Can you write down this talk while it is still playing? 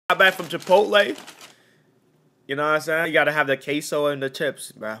got back from Chipotle. You know what I'm saying? You gotta have the queso and the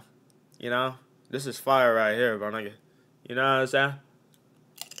chips, bro. You know? This is fire right here, bro. Nigga. You know what I'm saying?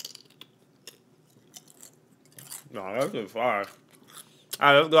 No, this is fire.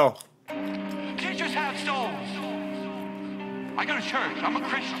 Alright, let's go. Teachers have souls. I go to church. I'm a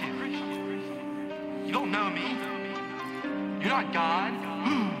Christian. You don't know me. You're not God.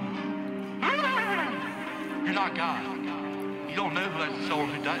 You're not God. You don't know who has a soul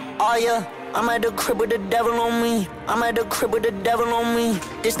and who doesn't. Oh yeah, I'm at the crib with the devil on me. I'm at the crib with the devil on me.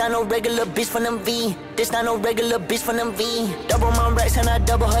 This not no regular bitch from them V. This not no regular bitch from them V. Double my racks and I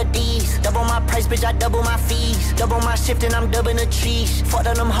double her D's. Double my price, bitch, I double my fees. Double my shift and I'm doubling the trees. Fuck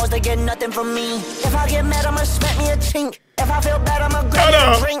on them hoes, they get nothing from me. If I get mad, I'ma smack me a chink. If I feel bad, I'ma grab me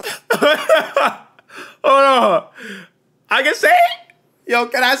a drink. Hold on. I can say it? Yo,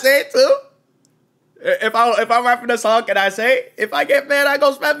 can I say it too? If I'm rapping the song, can I say it? If I get mad, I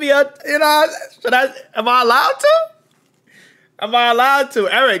go smack me a, you know, am I allowed to? Am I allowed to?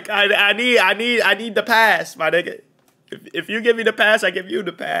 Eric, I need the pass, my nigga. If you give me the pass, I give you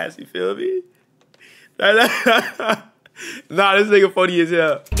the pass. You feel me? Nah, this nigga funny as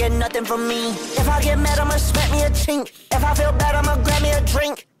hell. Get nothing from me. If I get mad, I'ma smack me a chink. If I feel bad, I'ma grab me a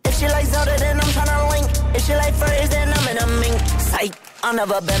drink. If she like Zelda, then I'm tryna link. If she like furries, then I'm in a mink. Psych, I've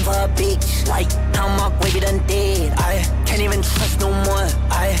never been for a bitch. Like, how my baby done dead. I can't even trust no more.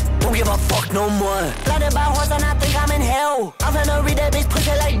 I don't give a fuck no more. Blinded by horse and I think I'm in hell. I'm finna read that bitch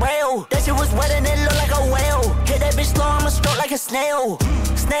pussy like braille. That shit was wet and it look like a whale. Hit that bitch slow, I'ma stroke like a snail.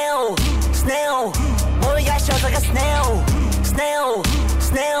 Snail, snail. Boy, got shots like a snail. Snail,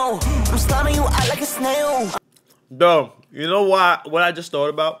 snail. I'm slamming you out like a snail. Bro, you know what I just thought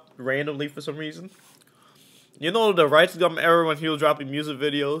about randomly for some reason? You know the Rice Gum era when he was dropping music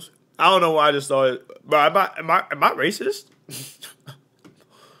videos? I don't know why I just thought it. Bro, am I racist?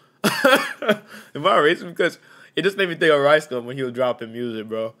 Am I racist? Because it just made me think of Rice Gum when he was dropping music,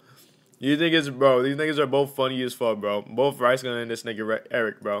 bro. You think it's, bro, these niggas are both funny as fuck, bro. Both Rice Gum and this nigga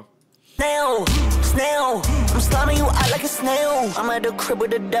Eric, bro. Snail, snail, I'm slamming you out like a snail. I'm at the crib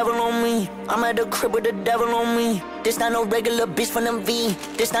with the devil on me. I'm at the crib with the devil on me. This not no regular bitch from them V.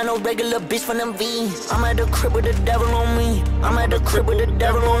 This not no regular bitch from them V. I'm at the crib with the devil on me. I'm at the crib with the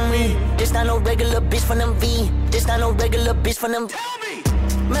devil on me. This not no regular bitch from them V. This not no regular bitch from them.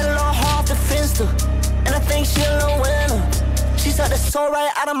 Met a little hard off the fence, and I think she a little winner. She sucked the soul right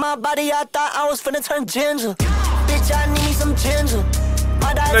out of my body. I thought I was finna turn ginger. Bitch, I need me some ginger.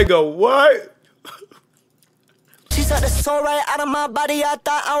 Nigga, what? She sucked the soul right out of my body. I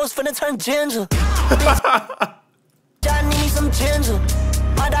thought I was finna turn ginger. Bitch, I need me some ginger.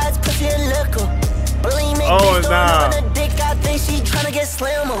 My diet's pussy and liquor. Believe me, bitch, don't know the dick. I think she tryna get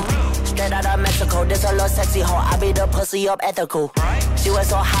slimmer. Straight out of Mexico, this a little sexy hoe. I beat the pussy up ethical. She was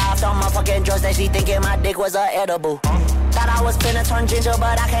so high off the motherfucking drugs that she thinking my dick was a edible. Thought I was finna turn ginger,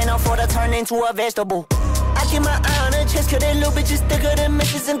 but I can't afford to turn into a vegetable. I keep my eye on her chest, cause that little bitch is thicker than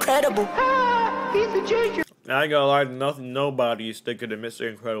Mrs. Incredible. He's a ginger. I ain't gonna lie, nobody is thicker than Mr.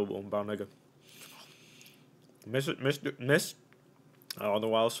 Incredible, about nigga. Miss? I don't know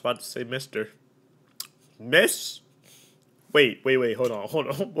why I was about to say Mr. Miss? Wait, hold on.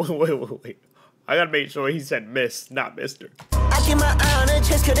 Wait. I gotta make sure he said Miss, not Mr. I keep my eye on her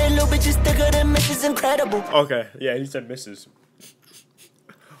chest, cause that little bitch is thicker than Mrs. Incredible. Okay, yeah, he said Mrs.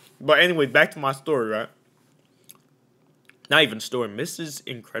 But anyway, back to my story, right? Not even story, Mrs.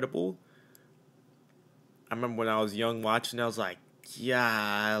 Incredible. I remember when I was young watching, I was like,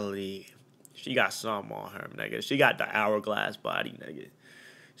 golly, she got something on her, nigga. She got the hourglass body, nigga.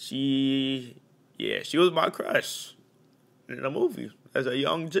 She was my crush in the movie as a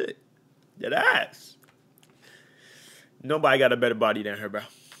young chick. That ass. Nobody got a better body than her, bro.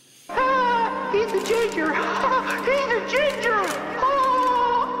 He's a ginger. He's a ginger.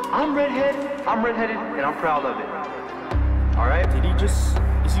 I'm redheaded, and I'm proud of it. All right?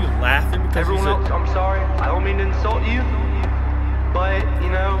 Is he laughing because everyone else, I'm sorry. I don't mean to insult you, but, you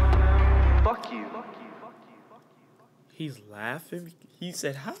know, fuck you. He's laughing? He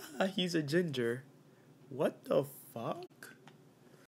said, ha, he's a ginger. What the fuck?